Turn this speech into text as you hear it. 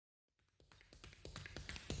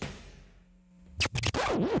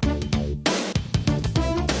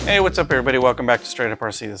Hey, what's up everybody? Welcome back to Straight Up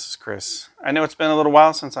RC. This is Chris. I know it's been a little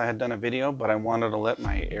while since I had done a video, but I wanted to let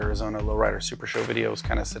my Arizona Lowrider Super Show videos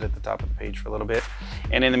kind of sit at the top of the page for a little bit.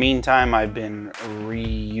 And in the meantime, I've been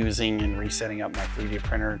reusing and resetting up my 3D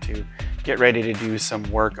printer to get ready to do some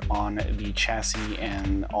work on the chassis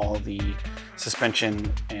and all the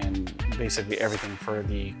suspension and basically everything for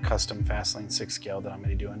the custom Fastlane 6 scale that I'm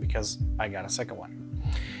going to be doing because I got a second one.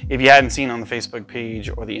 If you hadn't seen on the Facebook page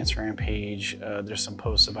or the Instagram page, there's some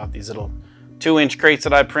posts about these little 2-inch crates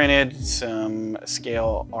that I printed, some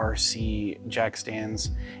scale RC jack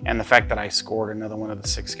stands, and the fact that I scored another one of the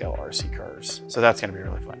 6 scale RC cars. So that's gonna be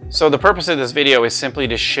really fun. So the purpose of this video is simply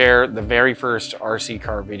to share the very first RC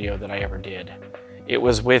car video that I ever did. It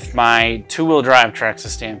was with my 2-wheel drive Traxxas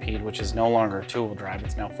Stampede, which is no longer 2-wheel drive,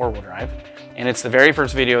 it's now 4-wheel drive. And it's the very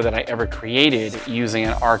first video that I ever created using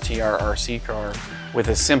an RTR RC car with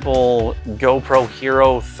a simple GoPro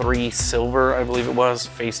Hero 3 Silver, I believe it was,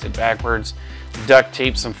 faced it backwards, duct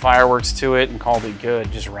taped some fireworks to it and called it good,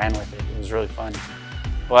 just ran with it. It was really fun.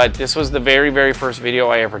 But this was the very, very first video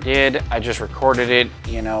I ever did. I just recorded it,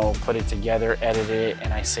 you know, put it together, edited it,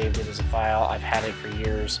 and I saved it as a file. I've had it for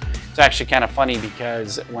years. It's actually kind of funny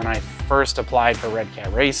because when I first applied for Red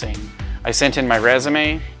Cat Racing, I sent in my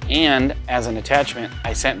resume, and as an attachment,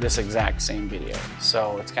 I sent this exact same video.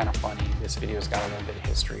 So it's kind of funny. This video's got a little bit of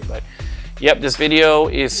history, but yep, this video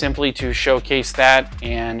is simply to showcase that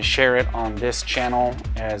and share it on this channel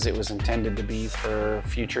as it was intended to be for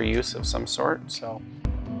future use of some sort. So.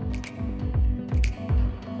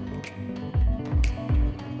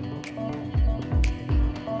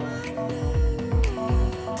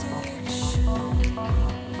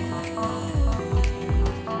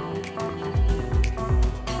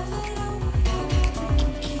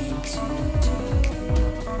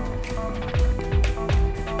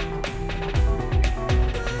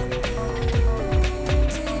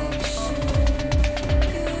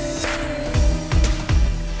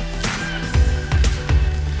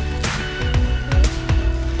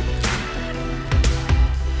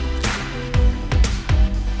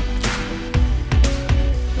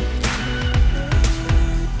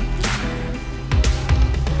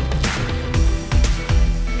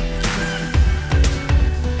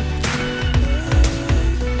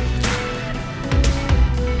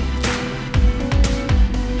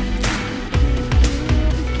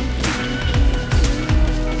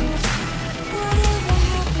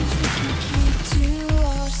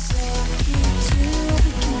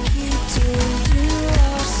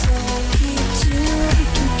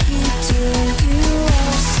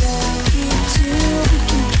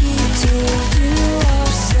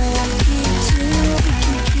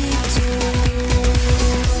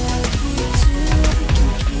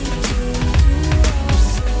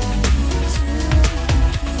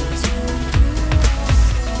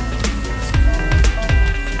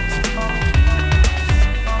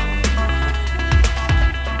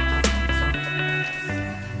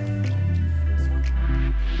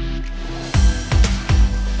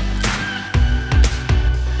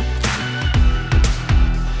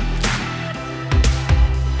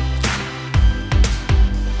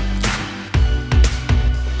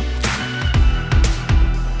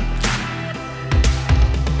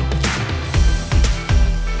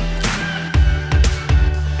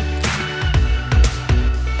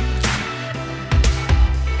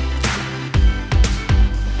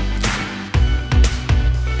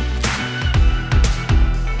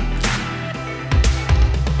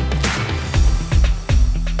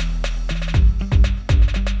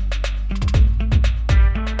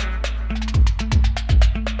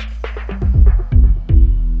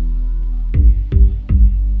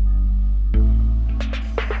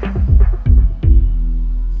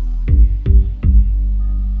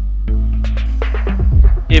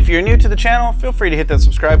 If you're new to the channel, feel free to hit that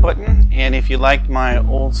subscribe button. And if you liked my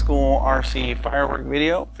old school RC firework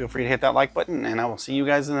video, feel free to hit that like button, and I will see you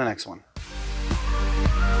guys in the next one.